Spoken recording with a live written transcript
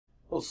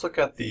let's look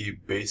at the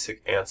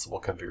basic Ansible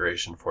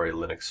configuration for a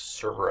Linux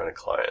server and a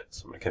client.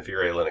 So I'm going to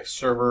configure a Linux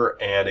server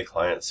and a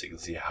client so you can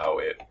see how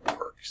it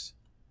works.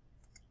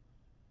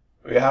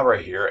 We have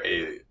right here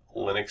a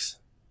Linux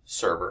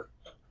server.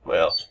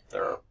 Well,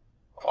 there are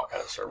all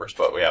kinds of servers,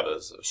 but we have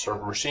this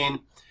server machine,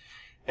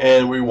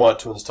 and we want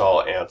to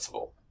install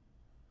Ansible.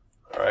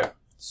 Alright,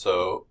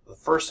 so the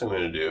first thing we're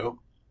going to do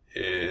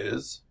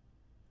is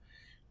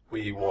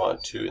we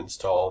want to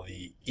install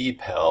the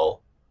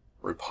EPEL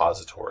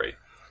repository.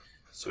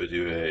 So we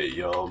do a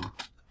yum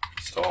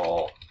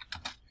install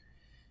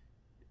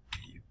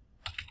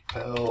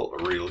EPEL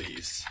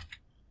release.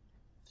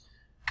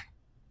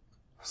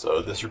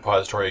 So this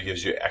repository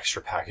gives you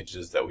extra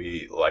packages that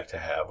we want to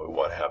have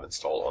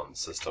installed on the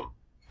system.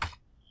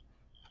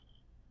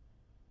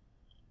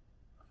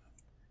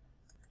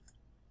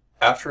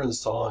 After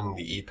installing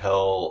the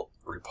EPEL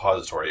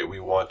repository, we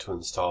want to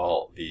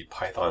install the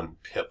Python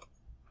pip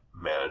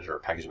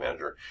manager, package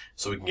manager,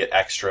 so we can get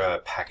extra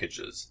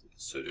packages.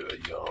 So do a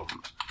yum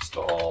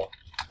install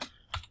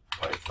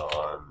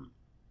Python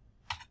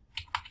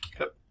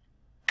pip.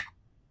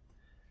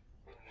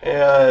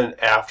 And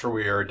after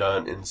we are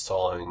done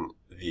installing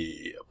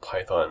the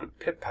Python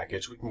pip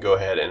package, we can go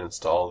ahead and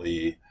install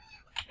the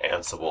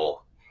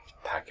Ansible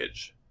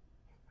package.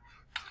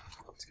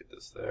 Let's get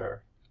this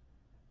there.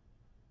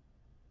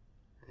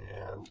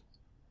 And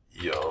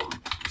yum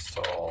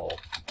install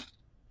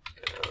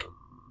Ansible.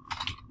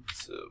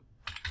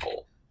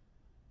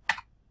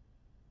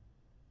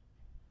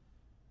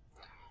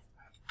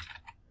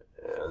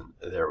 And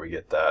there we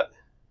get that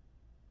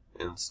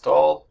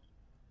installed.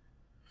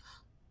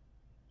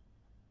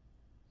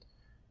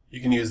 You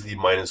can use the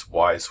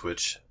 -y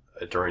switch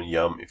during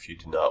yum if you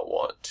do not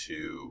want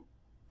to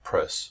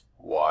press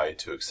Y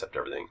to accept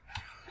everything.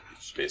 You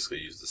just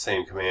basically use the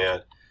same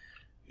command.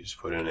 You just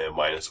put in a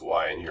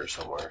 -y in here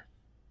somewhere,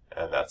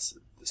 and that's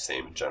the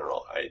same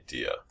general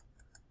idea.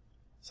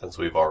 Since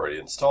we've already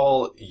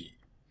installed the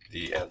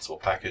Ansible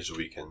package,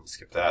 we can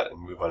skip that and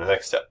move on to the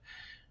next step.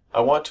 I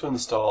want to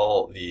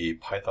install the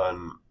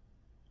Python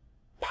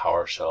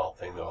PowerShell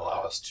thing that will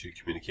allow us to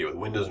communicate with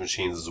Windows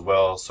machines as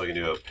well. So you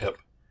can do a pip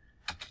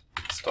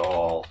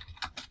install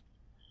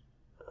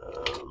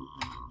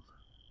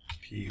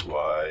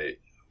pywin.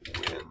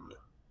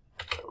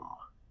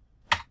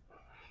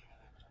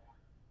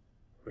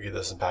 We get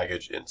this in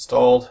package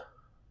installed,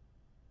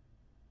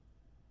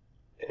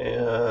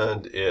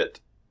 and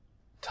it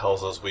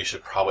tells us we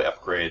should probably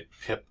upgrade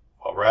pip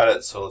while we're at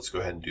it, so let's go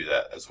ahead and do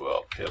that as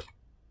well. Pip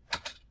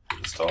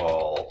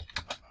install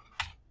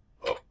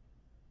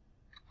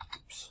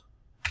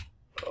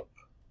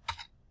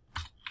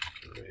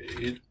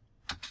upgrade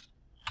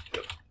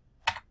pip,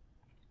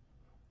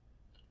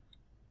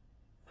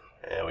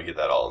 and we get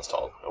that all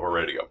installed, and we're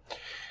ready to go.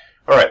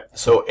 Alright,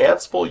 so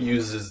Ansible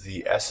uses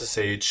the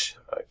SSH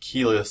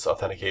keyless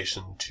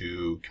authentication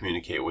to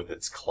communicate with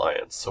its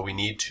clients. So we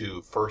need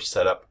to first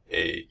set up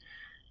a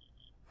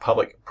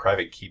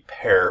public-private key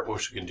pair,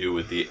 which we can do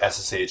with the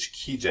SSH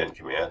keygen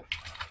command.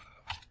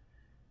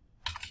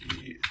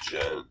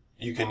 Keygen.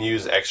 You can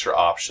use extra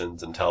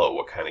options and tell it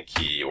what kind of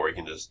key, or you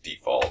can just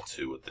default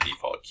to what the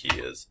default key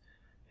is,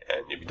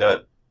 and you'll be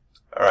done.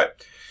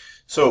 Alright,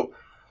 so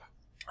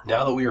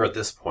now that we are at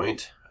this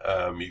point,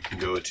 you can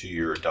go to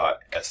your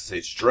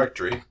 .sh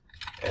directory,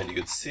 and you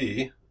can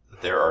see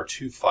that there are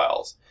two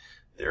files.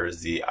 There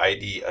is the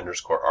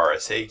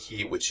ID_RSA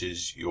key, which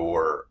is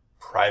your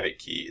private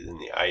key, and then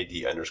the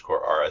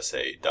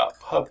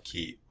ID_RSA.pub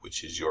key,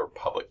 which is your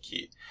public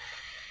key.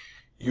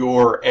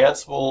 Your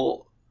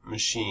Ansible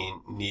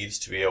machine needs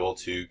to be able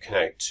to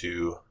connect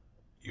to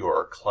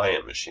your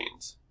client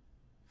machines.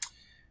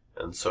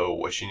 And so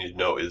what you need to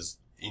know is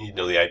you need to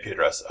know the IP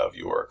address of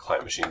your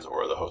client machines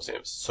or the host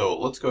names. So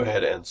let's go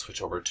ahead and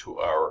switch over to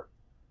our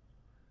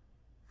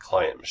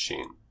client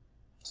machine.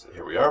 So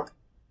here we are.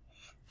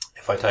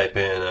 If I type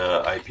in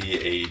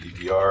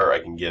IPADDR, I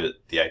can get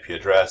it the IP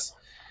address.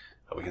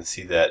 We can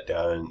see that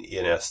down in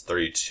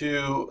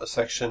ENS32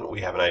 section,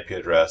 we have an IP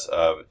address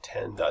of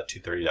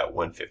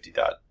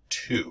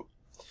 10.230.150.2.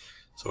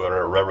 So we want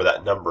to remember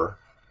that number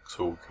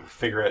so we can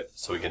configure it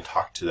so we can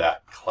talk to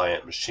that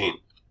client machine.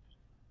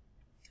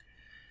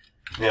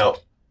 Now,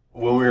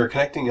 when we are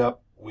connecting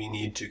up, we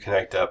need to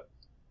connect up,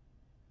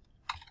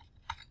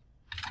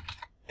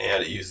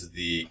 and it uses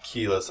the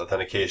keyless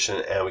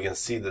authentication, and we can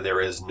see that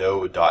there is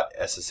no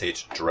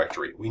 .sh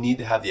directory. We need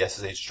to have the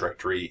SSH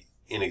directory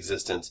in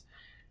existence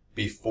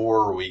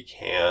before we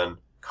can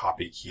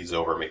copy keys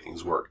over and make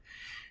things work.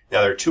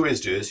 Now, there are two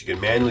ways to do this. You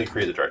can manually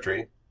create the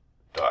directory,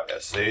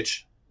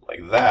 .sh,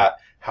 like that.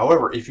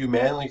 However, if you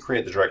manually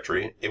create the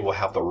directory, it will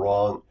have the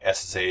wrong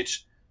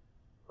SSH,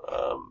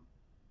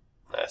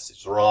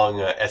 it's the wrong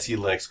SE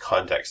Linux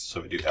context. So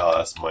if we do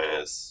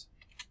ls-alz.sh,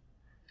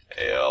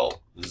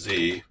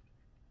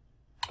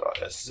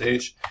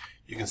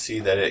 you can see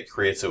that it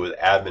creates it with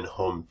admin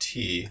home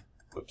t.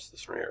 Whoops,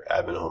 this one here,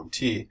 admin home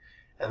t,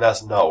 and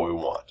that's not what we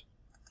want.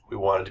 We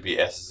want it to be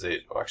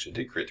SSH. Oh, actually, I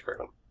did create the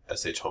correct one,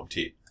 SSH home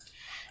t.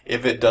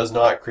 If it does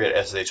not create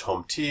SSH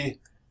home t,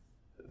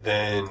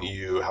 then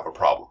you have a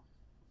problem.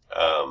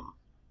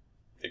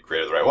 It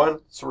created the right one,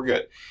 so we're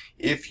good.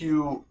 If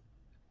you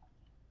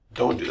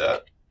don't do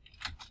that,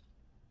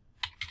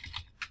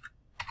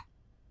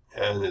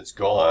 and it's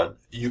gone,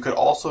 you could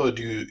also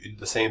do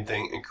the same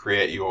thing and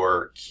create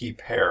your key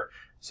pair.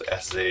 So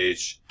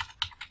SSH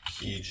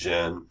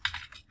keygen,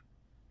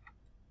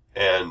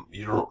 and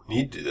you don't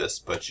need to do this,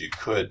 but you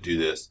could do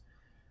this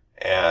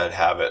and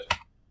have it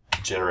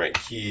generate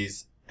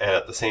keys, and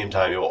at the same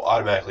time it will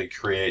automatically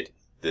create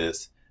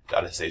this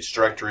 .sh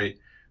directory,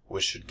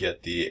 which should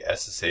get the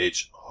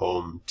SSH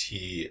home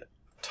T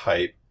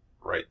type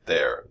right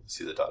there.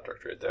 See the dot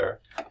directory right there.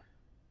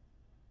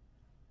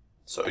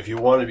 So if you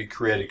want to be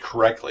created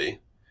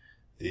correctly,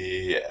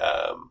 the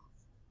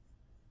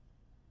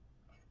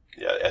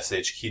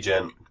SSH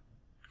keygen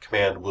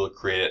command will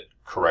create it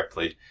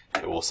correctly.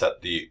 It will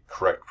set the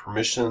correct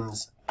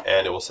permissions,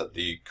 and it will set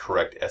the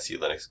correct SE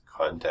Linux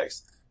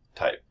context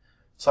type.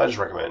 So I just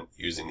recommend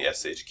using the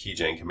SSH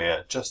keygen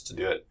command just to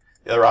do it.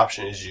 The other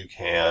option is you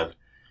can,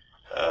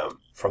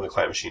 from the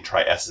client machine,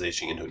 try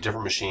SSHing into a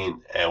different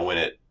machine, and when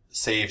it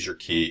saves your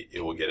key,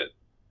 it will get it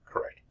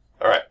correct.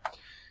 All right,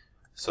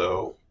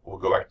 so we'll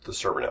go back to the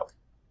server now.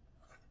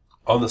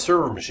 On the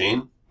server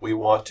machine, we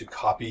want to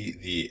copy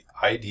the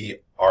ID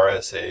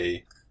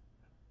RSA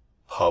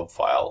pub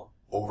file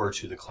over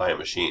to the client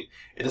machine.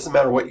 It doesn't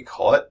matter what you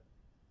call it,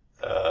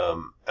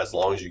 as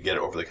long as you get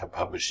it over the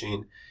pub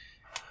machine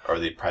or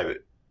the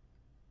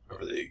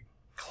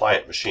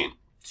client machine.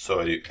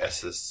 So I do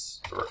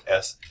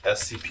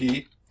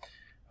SCP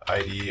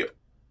ID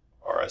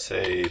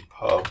RSA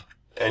pub,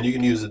 and you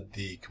can use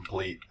the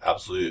complete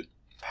absolute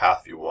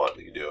path if you want.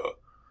 You can do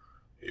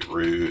a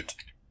root.sh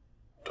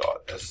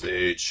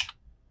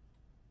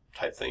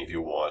type thing if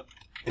you want.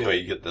 Anyway,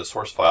 you get the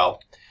source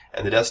file,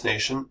 and the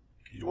destination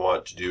you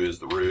want to do is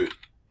the root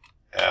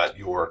at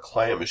your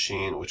client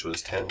machine, which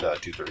was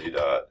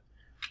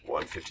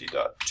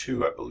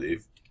 10.230.150.2, I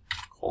believe,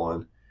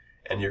 colon,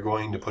 and you're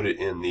going to put it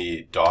in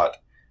the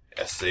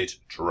 .sh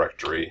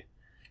directory,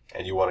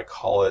 and you want to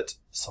call it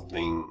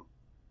something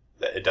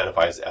that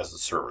identifies as the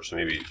server. So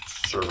maybe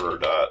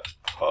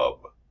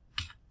server.pub.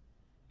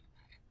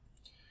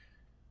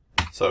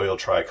 So you'll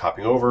try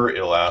copying over.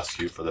 It'll ask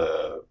you for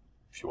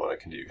if you want to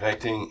continue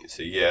connecting. You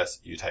say yes.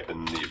 You type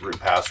in the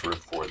root password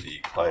for the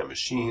client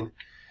machine,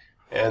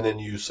 and then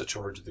you switch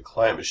over to the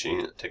client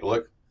machine. Take a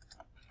look,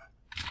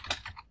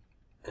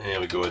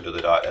 and we go into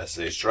the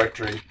 .sh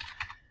directory,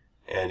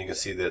 and you can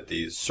see that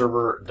the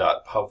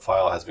server.pub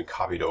file has been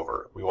copied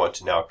over. We want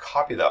to now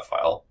copy that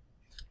file,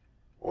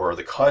 or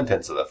the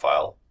contents of that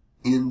file,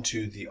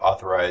 into the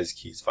authorized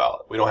keys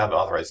file. We don't have an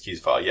authorized keys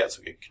file yet,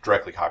 so we can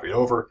directly copy it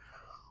over,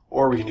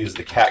 or we can use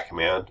the cat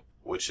command,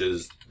 which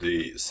is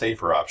the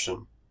safer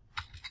option.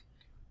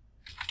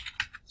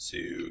 So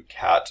you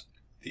cat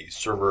the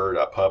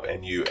server.pub,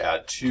 and you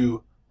add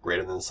 2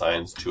 greater than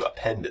signs to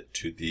append it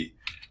to the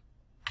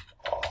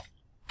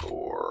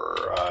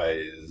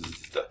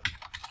authorized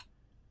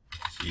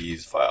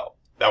keys file.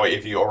 That way,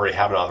 if you already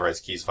have an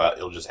authorized keys file,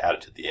 it'll just add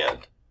it to the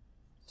end.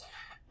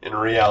 In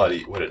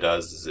reality, what it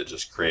does is it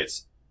just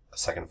creates a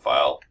second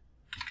file,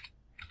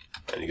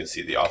 and you can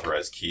see the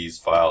authorized keys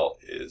file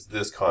is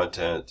this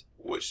content,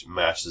 which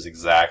matches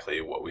exactly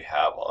what we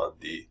have on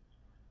the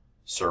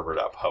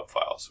server.pub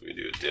file. So we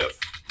do a diff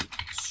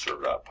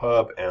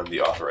server.pub and the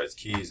authorized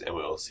keys, and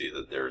we will see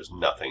that there's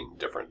nothing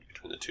different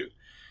between the two.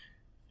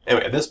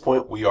 Anyway, at this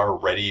point, we are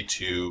ready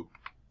to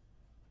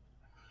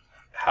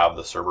have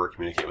the server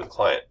communicate with the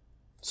client.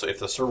 So if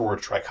the server were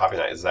to try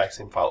copying that exact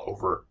same file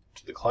over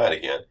to the client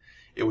again,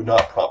 it would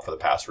not prompt for the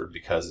password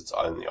because it's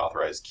on the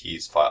authorized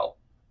keys file.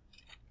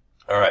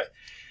 All right,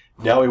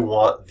 now we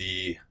want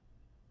to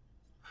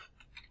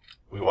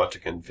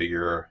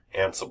configure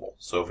Ansible.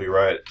 So if we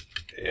write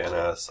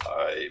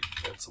ANSI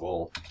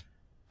Ansible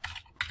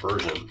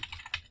version,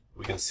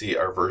 we can see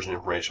our version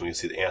information. We can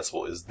see the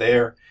Ansible is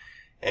there,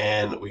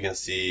 and we can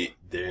see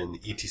in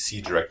the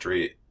etc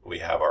directory we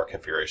have our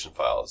configuration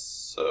files.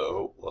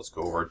 So let's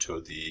go over to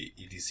the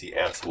etc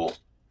Ansible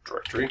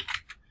directory,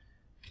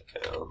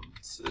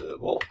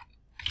 Ansible,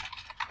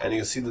 and you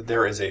can see that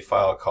there is a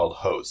file called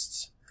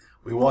hosts.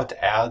 We want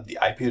to add the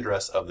IP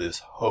address of this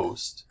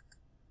host,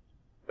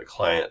 the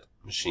client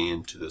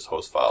machine, to this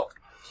host file.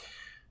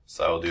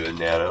 So I will do a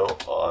nano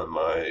on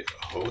my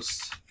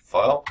hosts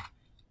file,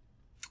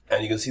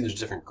 and you can see there's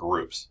different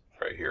groups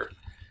right here,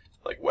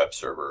 like web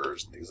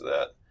servers and things like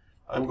that.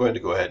 I'm going to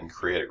go ahead and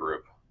create a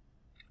group.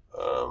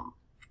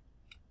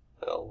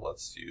 Well,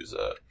 let's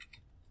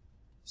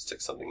stick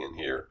something in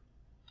here.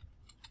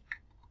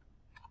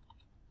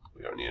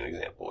 We don't need an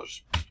example.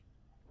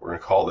 We're going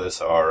to call this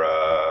our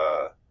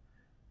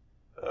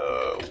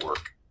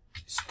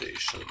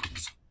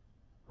workstations.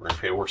 We're going to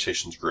create a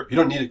workstations group. You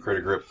don't need to create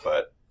a group,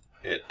 but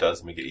it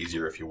does make it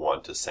easier if you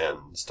want to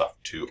send stuff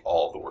to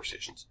all of the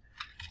workstations.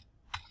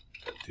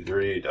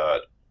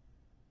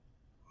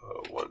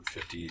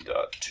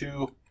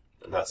 230.150.2,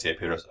 and that's the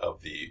IP address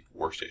of the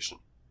workstation.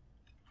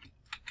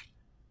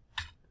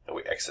 And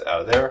we exit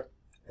out of there,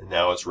 and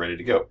now it's ready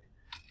to go.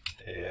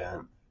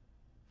 And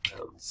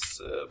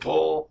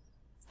Ansible,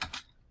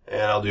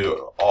 and I'll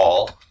do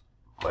all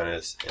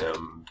minus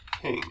m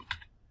ping.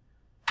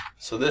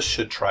 So this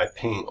should try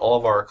pinging all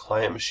of our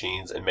client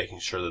machines and making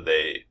sure that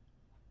they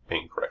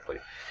ping correctly.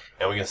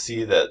 And we can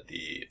see that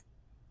the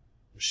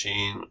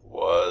machine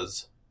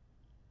was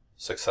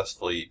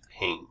successfully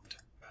pinged.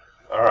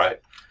 Alright,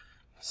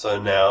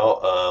 so now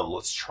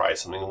let's try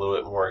something a little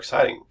bit more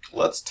exciting.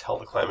 Let's tell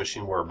the client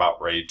machine we're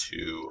about ready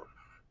to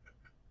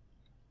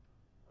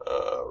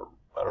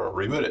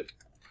reboot it.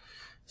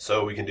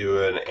 So we can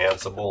do an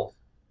Ansible.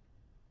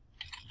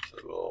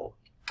 So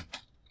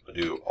we'll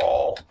do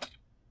all.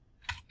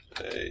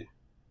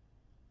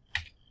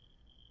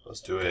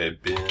 Let's do a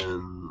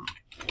bin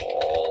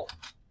wall.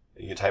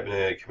 You can type in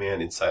a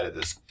command inside of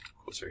this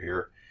quotes right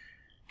here.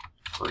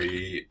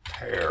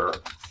 Prepare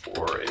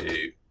for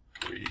a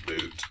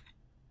reboot.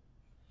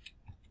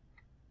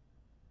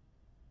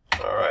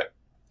 Alright.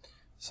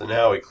 So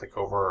now we click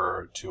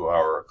over to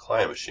our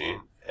client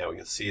machine and we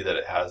can see that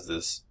it has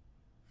this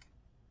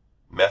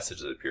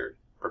message that appeared.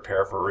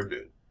 Prepare for a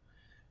reboot.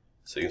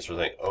 So you can start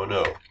thinking, oh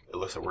no, it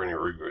looks like we're going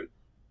to reboot.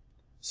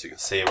 So you can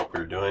save what we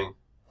were doing.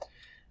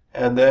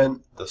 And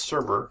then the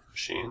server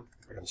machine,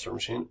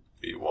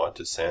 we want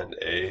to send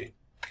a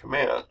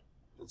command.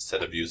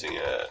 Instead of using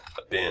a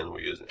bin,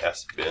 we use an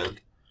sbin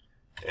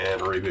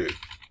and reboot.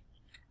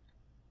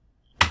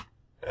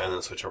 And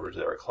then switch over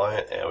to our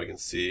client and we can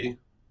see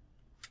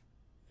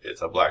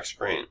it's a black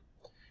screen.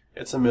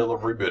 It's in the middle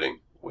of rebooting,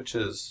 which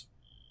is,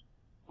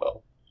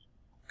 well,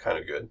 kind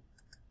of good.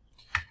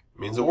 It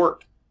means it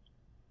worked.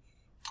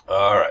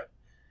 Alright.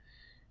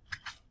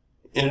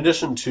 In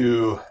addition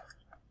to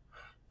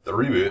the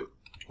reboot,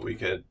 we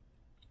could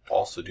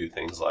also do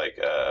things like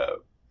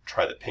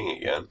try the ping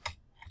again.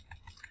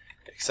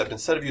 Except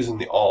instead of using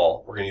the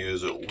all, we're going to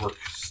use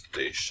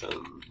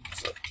workstations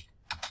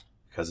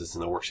because it's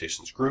in the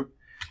workstations group,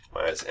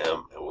 minus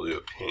m, and we'll do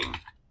a ping.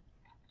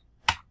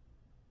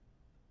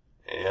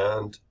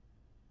 And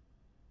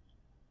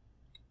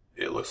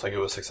it looks like it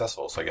was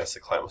successful, so I guess the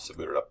client must have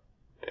booted up,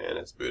 and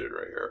it's booted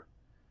right here.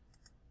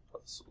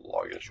 Let's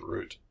log in as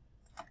root.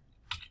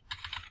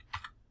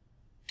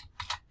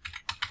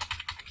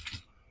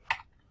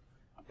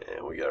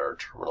 And we get our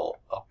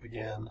terminal up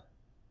again.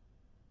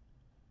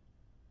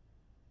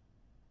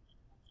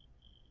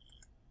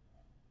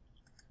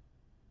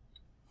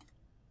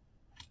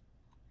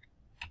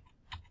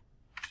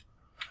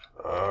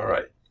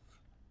 Alright.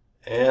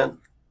 And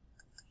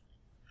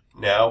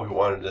now we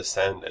wanted to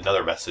send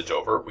another message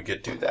over. We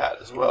could do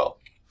that as well.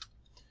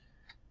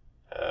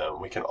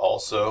 We can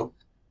also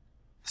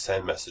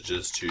send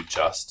messages to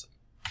just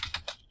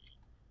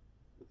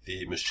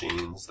the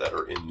machines that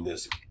are in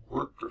this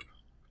work group.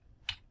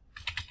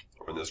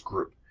 Or in this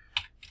group.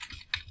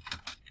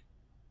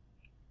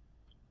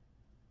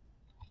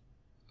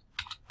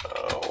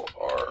 How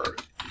are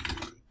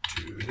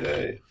you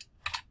today?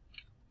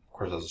 Of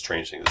course, that's a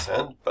strange thing to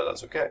send, but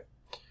that's okay.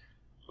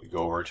 We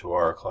go over to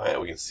our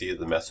client, we can see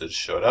the message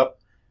showed up,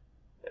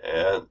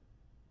 and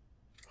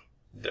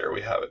there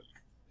we have it.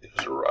 It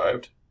has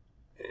arrived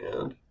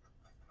and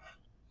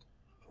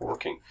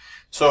working.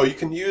 So you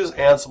can use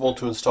Ansible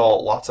to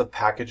install lots of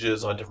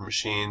packages on different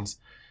machines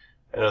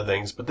and other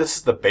things, but this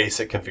is the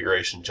basic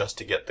configuration just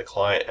to get the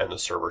client and the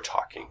server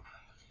talking.